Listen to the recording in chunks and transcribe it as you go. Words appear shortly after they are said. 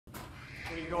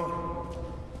Where are you going?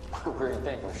 Where do you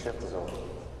think? My shift is over.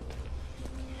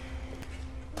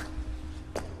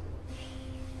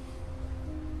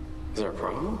 Is there a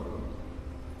problem?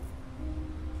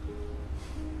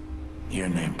 Your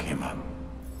name came up.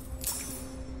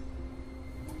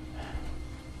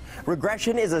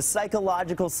 Regression is a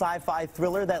psychological sci-fi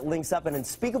thriller that links up an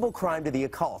unspeakable crime to the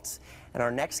occult. And our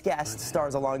next guest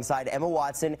stars alongside Emma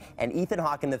Watson and Ethan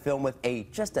Hawke in the film with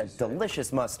just a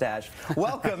delicious mustache.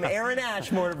 Welcome, Aaron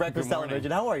Ashmore to Breakfast Television.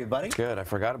 How are you, buddy? Good. I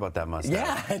forgot about that mustache.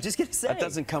 Yeah, just gonna say. That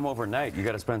doesn't come overnight. You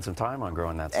got to spend some time on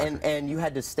growing that sucker. And you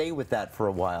had to stay with that for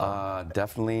a while.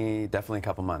 Definitely a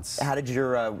couple months. How did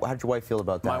your wife feel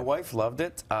about that? My wife loved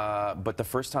it, but the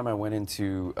first time I went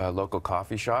into a local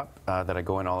coffee shop that I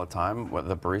go in all the time,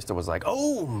 the barista was like,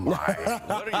 "Oh my,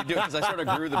 what are you doing?" Because I sort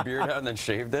of grew the beard out and then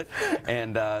shaved it.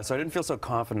 And so I didn't feel so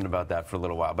confident about that for a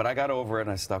little while, but I got over it and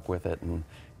I stuck with it, and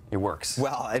it works.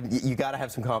 Well, you got to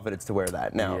have some confidence to wear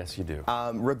that now. Yes, you do.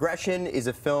 Regression is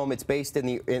a film. It's based in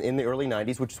the early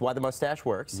 '90s, which is why the mustache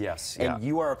works. Yes. And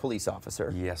you are a police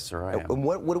officer. Yes, sir, I am. And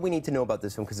what do we need to know about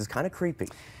this film? Because it's kind of creepy.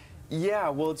 Yeah,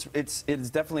 well, it's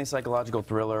definitely a psychological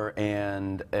thriller,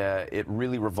 and it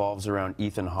really revolves around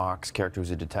Ethan Hawke's character,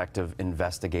 who's a detective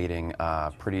investigating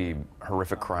a pretty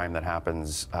horrific crime that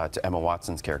happens to Emma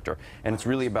Watson's character. And it's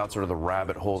really about sort of the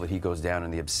rabbit hole that he goes down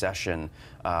and the obsession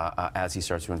as he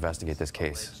starts to investigate this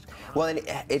case. Well, and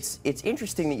it's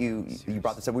interesting that you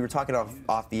brought this up. We were talking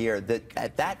off the air that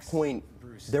at that point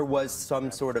there was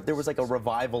like a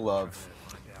revival of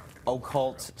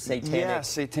occult, satanic. Yeah,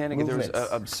 satanic. movements. There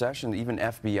was obsession, even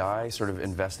FBI sort of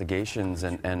investigations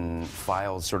and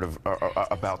files sort of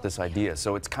about this idea.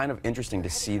 So it's kind of interesting to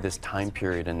see this time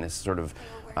period in this sort of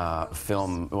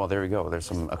film. Well, there you go. There's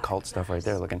some occult stuff right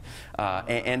there looking.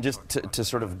 And just to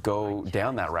sort of go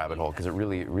down that rabbit hole, because it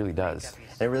really does.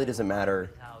 And it really doesn't matter.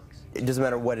 It doesn't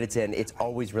matter what it's in. It's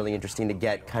always really interesting to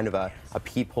get kind of a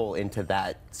peephole into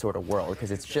that sort of world,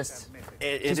 because it's just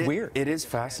weird. It is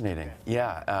fascinating.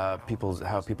 Yeah, how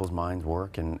people's minds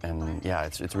work, and yeah,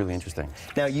 it's really interesting.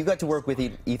 Now, you got to work with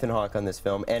Ethan Hawke on this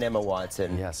film and Emma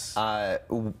Watson. Yes.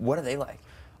 What are they like?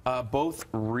 Both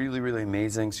really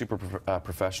amazing, super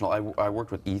professional. I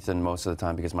worked with Ethan most of the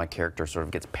time because my character sort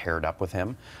of gets paired up with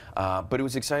him. But it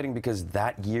was exciting because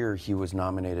that year he was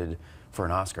nominated for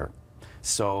an Oscar.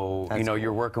 So, you know,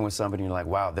 you're working with somebody and you're like,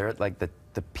 wow, they're at like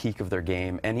the peak of their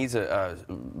game. And he's a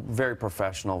very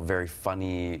professional, very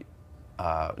funny,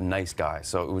 nice guy.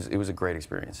 So it was a great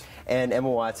experience. And Emma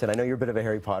Watson, I know you're a bit of a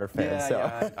Harry Potter fan. Yeah, so.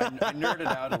 yeah. I nerded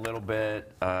out a little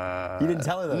bit. You didn't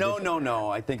tell her though?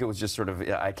 No. I think it was just sort of,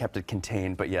 I kept it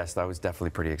contained. But yes, I was definitely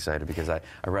pretty excited because I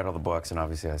read all the books and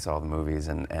obviously I saw the movies.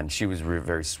 And she was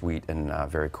very sweet and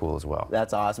very cool as well.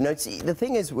 That's awesome. Now, the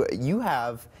thing is,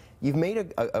 you've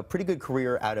made a pretty good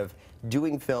career out of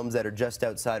doing films that are just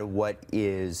outside of what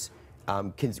is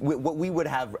what we would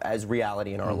have as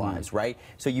reality in our lives, right?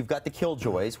 So you've got The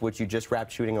Killjoys, which you just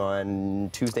wrapped shooting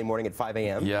on Tuesday morning at 5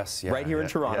 a.m. Yes, yeah. Right here in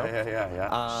Toronto.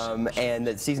 Yeah. And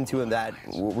that season 2 of that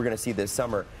we're going to see this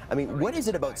summer. I mean, what is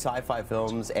it about sci-fi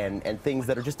films and things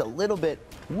that are just a little bit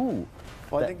woo?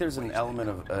 Well, I think there's an element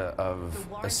of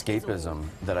escapism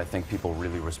that I think people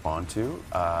really respond to,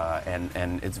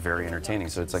 and it's very entertaining.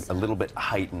 So it's like a little bit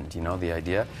heightened, you know, the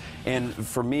idea. And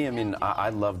for me, I mean, I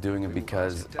love doing it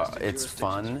because it's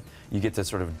fun. You get to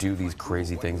sort of do these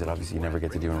crazy things that obviously you never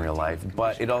get to do in real life.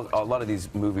 But a lot of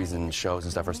these movies and shows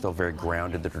and stuff are still very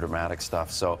grounded, the dramatic stuff.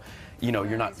 So, you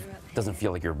know, doesn't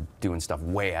feel like you're doing stuff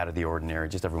way out of the ordinary.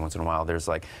 Just every once in a while, there's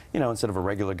like, you know, instead of a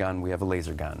regular gun, we have a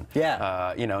laser gun.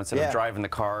 Yeah. You know, instead of driving the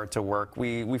car to work,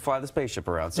 we fly the spaceship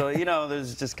around. So, you know,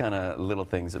 there's just kind of little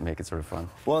things that make it sort of fun.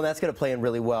 Well, and that's going to play in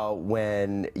really well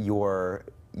when your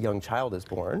young child is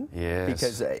born. Yes.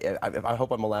 Because I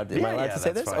hope I'm allowed to. Am I allowed to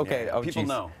say this? Fine, okay. Yeah. Oh, people geez.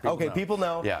 know. People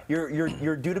know. Yeah.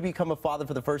 You're due to become a father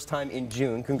for the first time in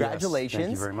June. Congratulations. Yes,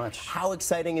 thank you very much. How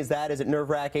exciting is that? Is it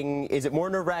nerve-wracking? Is it more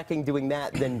nerve-wracking doing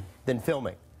that than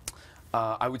filming?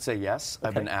 I would say yes. Okay.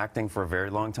 I've been acting for a very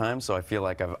long time, so I feel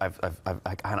like I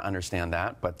kind of understand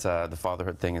that. But the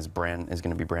fatherhood thing is going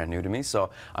to be brand new to me. So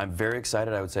I'm very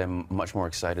excited. I would say I'm much more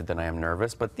excited than I am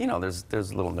nervous. But you know,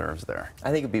 there's little nerves there.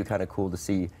 I think it'd be kind of cool to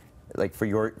see, like, for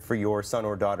your son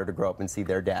or daughter to grow up and see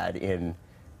their dad in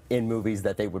movies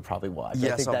that they would probably watch.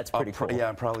 Yes, I think that's pretty cool. Yeah,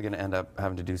 I'm probably going to end up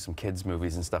having to do some kids'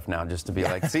 movies and stuff now just to be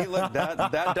like, see, look, that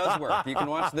does work. You can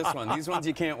watch this one. These ones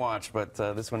you can't watch, but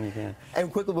this one you can. And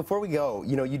quickly, before we go,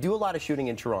 you know, you do a lot of shooting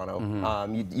in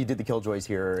Toronto. You did The Killjoys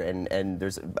here, and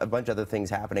there's a bunch of other things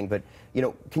happening. But, you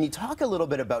know, can you talk a little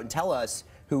bit about, and tell us,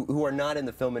 who are not in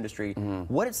the film industry,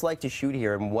 what it's like to shoot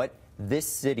here and what this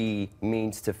city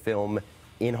means to film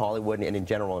in Hollywood and in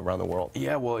general around the world?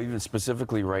 Yeah, well, even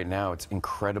specifically right now, it's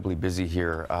incredibly busy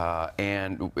here,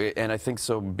 and I think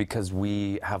so because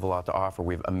we have a lot to offer.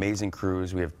 We have amazing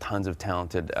crews, we have tons of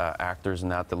talented actors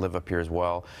and that live up here as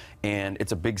well, and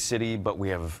it's a big city, but we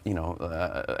have, you know,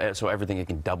 so everything, it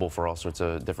can double for all sorts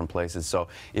of different places. So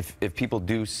if people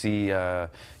do see,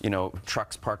 you know,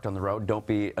 trucks parked on the road, don't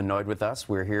be annoyed with us.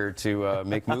 We're here to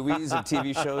make movies and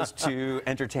TV shows to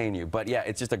entertain you. But yeah,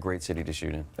 it's just a great city to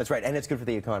shoot in. That's right, and it's good for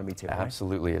the economy too. Right?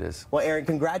 Absolutely, it is. Well, Aaron,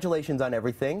 congratulations on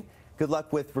everything. Good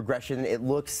luck with Regression. It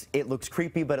looks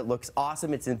creepy, but it looks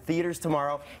awesome. It's in theaters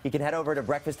tomorrow. You can head over to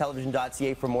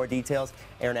breakfasttelevision.ca for more details.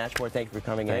 Aaron Ashmore, thank you for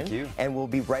coming in. Thank you. And we'll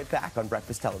be right back on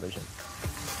Breakfast Television.